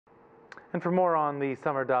And for more on the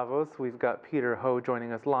Summer Davos, we've got Peter Ho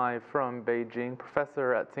joining us live from Beijing,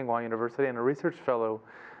 professor at Tshinghua University and a research fellow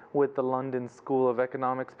with the London School of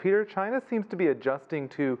Economics. Peter, China seems to be adjusting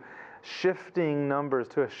to shifting numbers,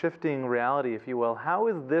 to a shifting reality, if you will. How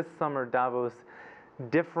is this Summer Davos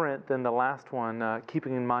different than the last one,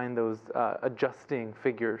 keeping in mind those adjusting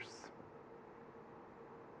figures?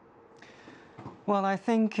 Well, I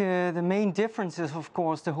think the main difference is, of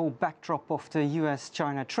course, the whole backdrop of the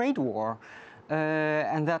US-China trade war.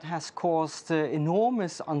 And that has caused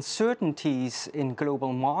enormous uncertainties in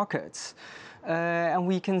global markets. And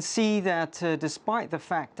we can see that despite the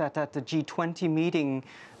fact that at the G20 meeting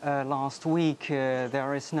last week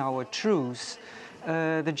there is now a truce,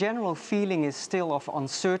 the general feeling is still of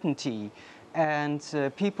uncertainty,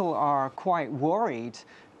 and people are quite worried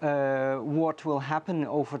what will happen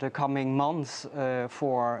over the coming months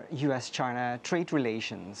for US-China trade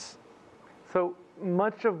relations. So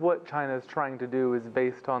much of what China is trying to do is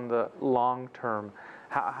based on the long term.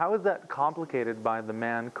 How is that complicated by the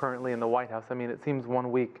man currently in the White House? I mean, it seems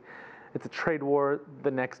 1 week it's a trade war, the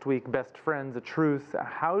next week best friends, a truce.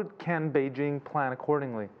 How can Beijing plan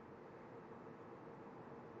accordingly?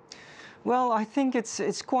 Well, I think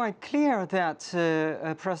it's quite clear that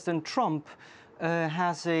President Trump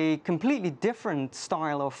has a completely different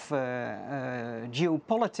style of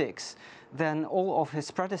geopolitics than all of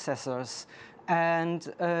his predecessors, and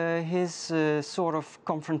his sort of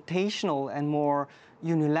confrontational and more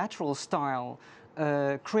unilateral style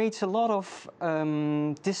creates a lot of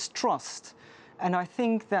distrust. And I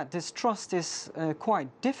think that distrust is quite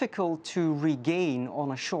difficult to regain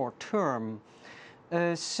on a short term.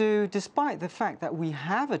 So despite the fact that we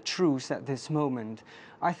have a truce at this moment,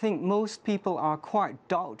 I think most people are quite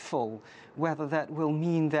doubtful whether that will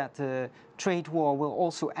mean that the trade war will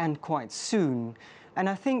also end quite soon. And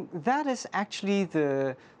I think that is actually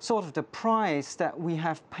the sort of the price that we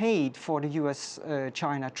have paid for the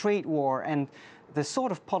US-China trade war and the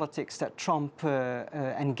sort of politics that Trump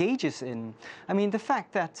engages in. I mean, the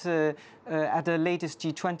fact that at the latest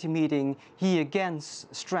G20 meeting, he again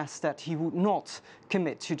stressed that he would not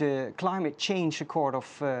commit to the climate change accord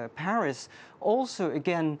of Paris also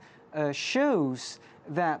again shows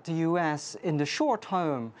that the US in the short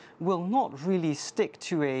term will not really stick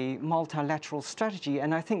to a multilateral strategy.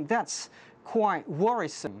 And I think that's quite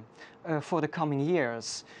worrisome for the coming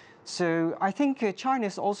years. So I think China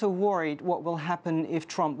is also worried what will happen if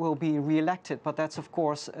Trump will be re-elected, but that's of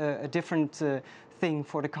course a different thing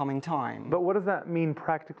for the coming time. But what does that mean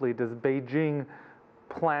practically? Does Beijing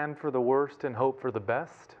plan for the worst and hope for the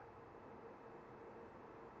best?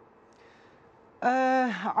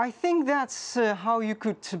 I think that's how you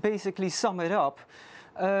could basically sum it up.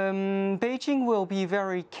 Beijing will be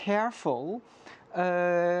very careful.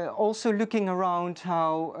 Also looking around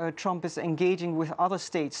how Trump is engaging with other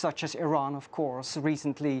states, such as Iran, of course,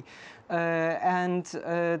 recently. And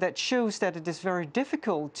that shows that it is very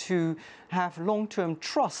difficult to have long-term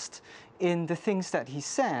trust in the things that he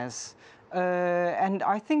says. And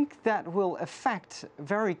I think that will affect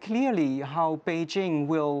very clearly how Beijing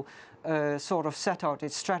will sort of set out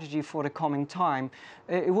its strategy for the coming time.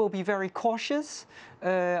 It will be very cautious.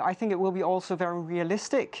 I think it will be also very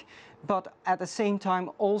realistic, but at the same time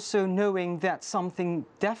also knowing that something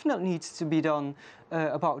definitely needs to be done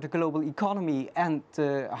about the global economy and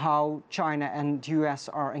how China and US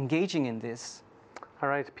are engaging in this. All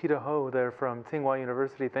right, Peter Ho there from Tshinghua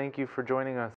University, thank you for joining us.